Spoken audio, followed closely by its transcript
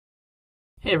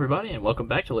Hey everybody, and welcome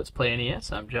back to Let's Play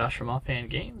NES. I'm Josh from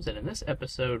OffhandGames, and in this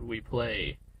episode we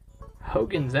play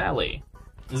Hogan's Alley.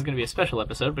 This is going to be a special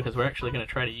episode because we're actually going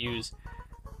to try to use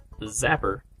the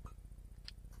zapper,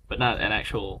 but not an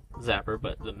actual zapper,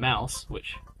 but the mouse,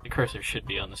 which the cursor should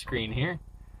be on the screen here.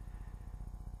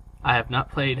 I have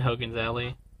not played Hogan's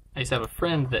Alley. I used to have a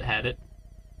friend that had it,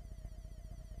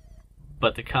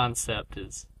 but the concept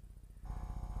is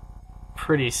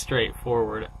pretty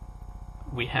straightforward.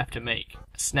 We have to make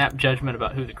a snap judgment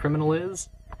about who the criminal is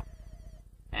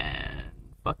and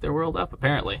fuck their world up,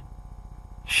 apparently.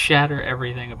 Shatter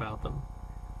everything about them.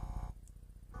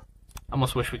 I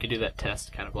almost wish we could do that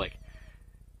test kind of like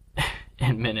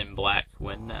in Men in Black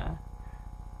when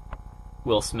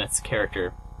Will Smith's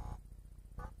character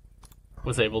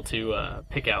was able to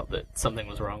pick out that something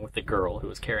was wrong with the girl who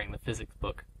was carrying the physics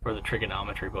book or the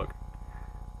trigonometry book.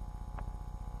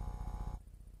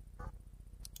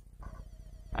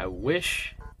 I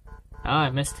wish... I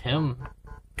missed him.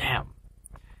 Damn.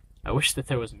 I wish that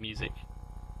there was music.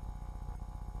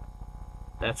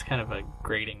 That's kind of a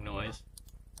grating noise.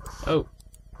 Oh.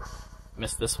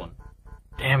 Missed this one.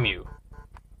 Damn you. How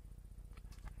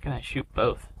can I shoot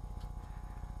both?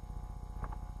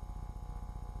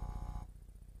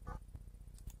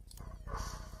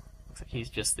 Looks like he's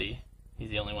the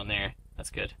only one there.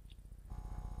 That's good.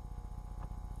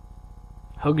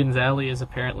 Hogan's Alley is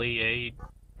apparently a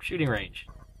shooting range.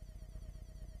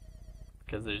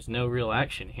 Because there's no real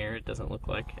action here, it doesn't look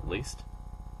like, at least.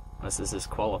 Unless this is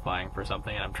qualifying for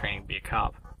something and I'm training to be a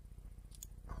cop.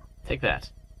 Take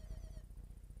that.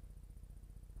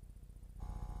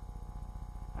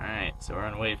 Alright, so we're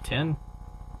on wave 10.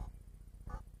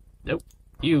 Nope.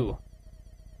 You.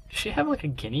 Does she have like a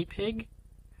guinea pig?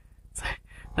 It's like,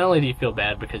 not only do you feel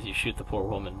bad because you shoot the poor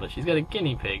woman, but she's got a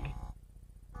guinea pig.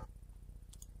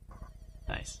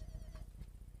 Nice.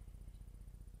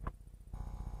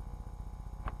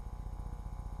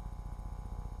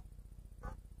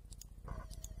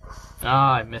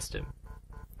 Ah, I missed him.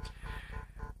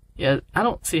 Yeah, I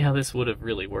don't see how this would have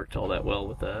really worked all that well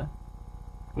with the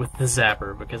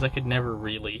zapper, because I could never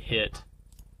really hit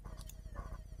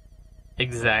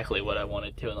exactly what I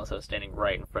wanted to unless I was standing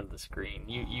right in front of the screen.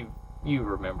 You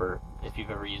remember, if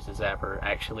you've ever used a zapper,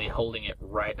 actually holding it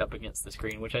right up against the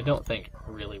screen, which I don't think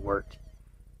really worked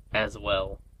as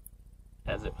well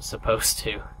as it was supposed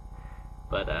to.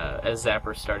 But as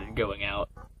zappers started going out,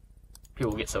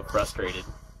 people get so frustrated.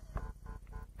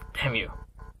 Damn you.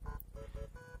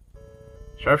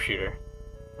 Sharpshooter.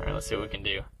 Alright, let's see what we can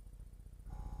do.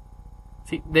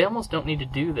 See, they almost don't need to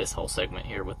do this whole segment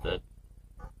here with the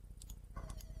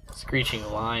screeching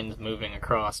lines moving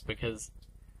across, because,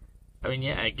 I mean,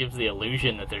 yeah, it gives the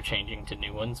illusion that they're changing to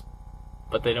new ones,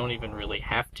 but they don't even really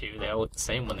have to. They all look the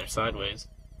same when they're sideways.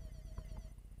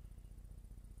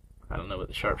 I don't know what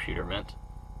the sharpshooter meant.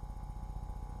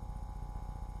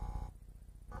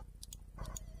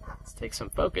 Let's take some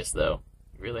focus, though.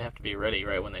 You really have to be ready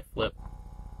right when they flip.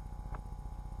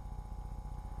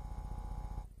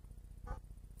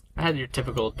 I had your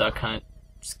typical duck hunt,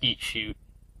 skeet shoot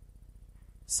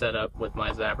set up with my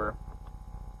zapper.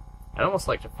 I'd almost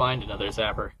like to find another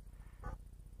zapper.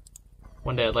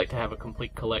 One day I'd like to have a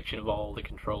complete collection of all the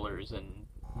controllers and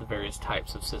the various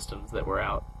types of systems that were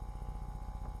out.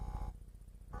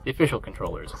 The official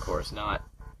controllers, of course, not...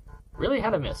 Really?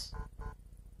 How'd I miss?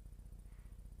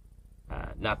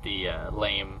 Not the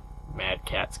lame Mad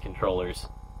Catz controllers.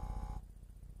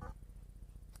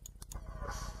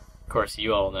 Of course,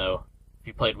 you all know, if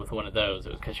you played with one of those, it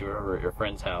was because you were over at your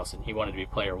friend's house and he wanted to be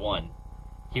player one.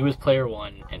 He was player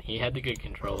one, and he had the good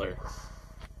controller,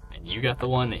 and you got the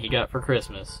one that he got for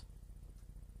Christmas.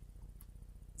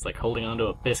 It's like holding onto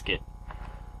a biscuit.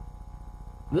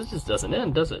 This just doesn't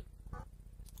end, does it?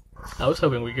 I was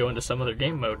hoping we'd go into some other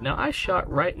game mode. Now, I shot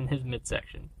right in his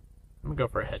midsection. I'm gonna go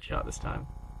for a headshot this time.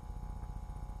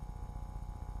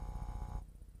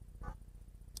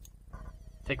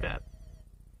 Take that.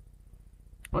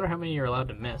 Wonder how many you're allowed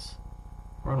to miss.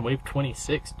 We're on wave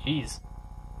 26, jeez.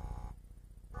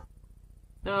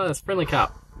 No, that's friendly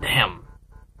cop. Damn!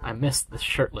 I missed the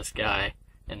shirtless guy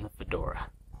in the fedora.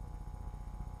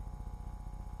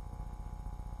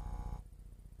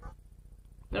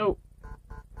 Nope.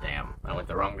 Damn, I went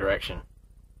the wrong direction.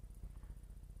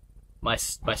 My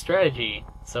strategy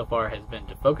so far has been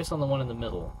to focus on the one in the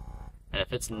middle, and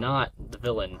if it's not the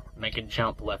villain, make a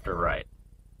jump left or right.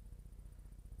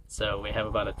 So we have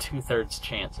about a 2/3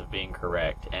 chance of being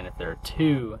correct, and if there are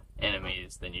two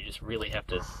enemies, then you just really have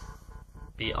to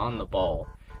be on the ball.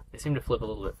 They seem to flip a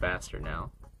little bit faster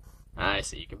now. I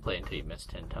see, you can play until you miss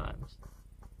 10 times.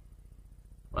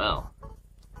 Well,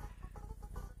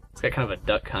 It's got kind of a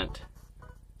Duck Hunt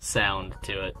sound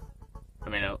to it. I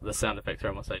mean, the sound effects are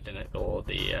almost identical.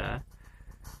 The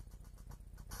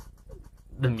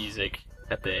music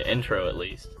at the intro, at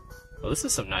least. Well, this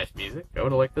is some nice music. I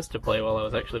would have liked this to play while I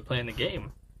was actually playing the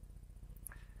game.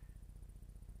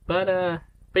 But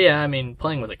yeah, I mean,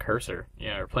 playing with a cursor,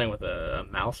 or playing with a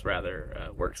mouse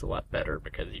rather, works a lot better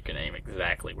because you can aim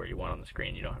exactly where you want on the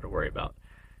screen. You don't have to worry about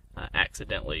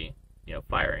accidentally,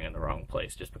 firing in the wrong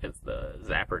place just because the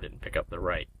zapper didn't pick up the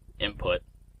right input.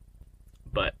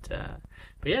 But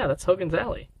yeah, that's Hogan's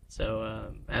Alley.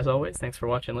 So, as always, thanks for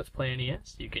watching Let's Play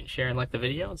NES. You can share and like the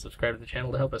video and subscribe to the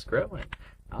channel to help us grow, and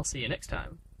I'll see you next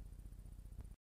time.